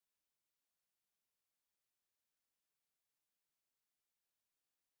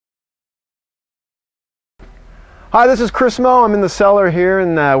Hi, this is Chris Moe. I'm in the cellar here,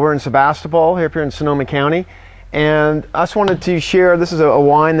 and we're in Sebastopol, here in Sonoma County. And I just wanted to share, this is a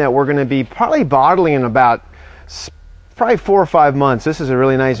wine that we're going to be probably bottling in about probably 4 or 5 months. This is a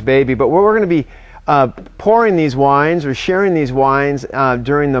really nice baby, but we're going to be pouring these wines or sharing these wines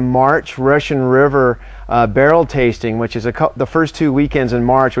during the March Russian River barrel tasting, which is the first 2 weekends in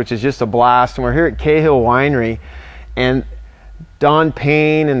March, which is just a blast. And we're here at Cahill Winery, and Don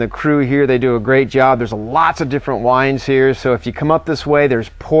Payne and the crew here, they do a great job. There's lots of different wines here, so if you come up this way, there's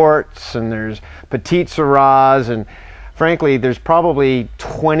ports and there's Petite Sirahs, and frankly, there's probably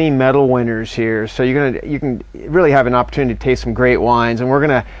 20 medal winners here, so you can really have an opportunity to taste some great wines. And we're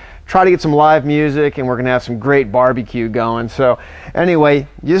gonna try to get some live music, and we're gonna have some great barbecue going. So anyway,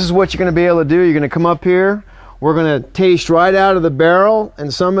 this is what you're gonna be able to do. You're gonna come up here. We're going to taste right out of the barrel,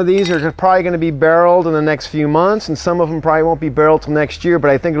 and some of these are probably going to be barreled in the next few months, and some of them probably won't be barreled till next year, but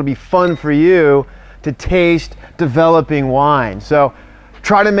I think it'll be fun for you to taste developing wine. So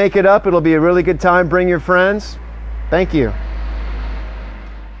try to make it up. It'll be a really good time. Bring your friends. Thank you.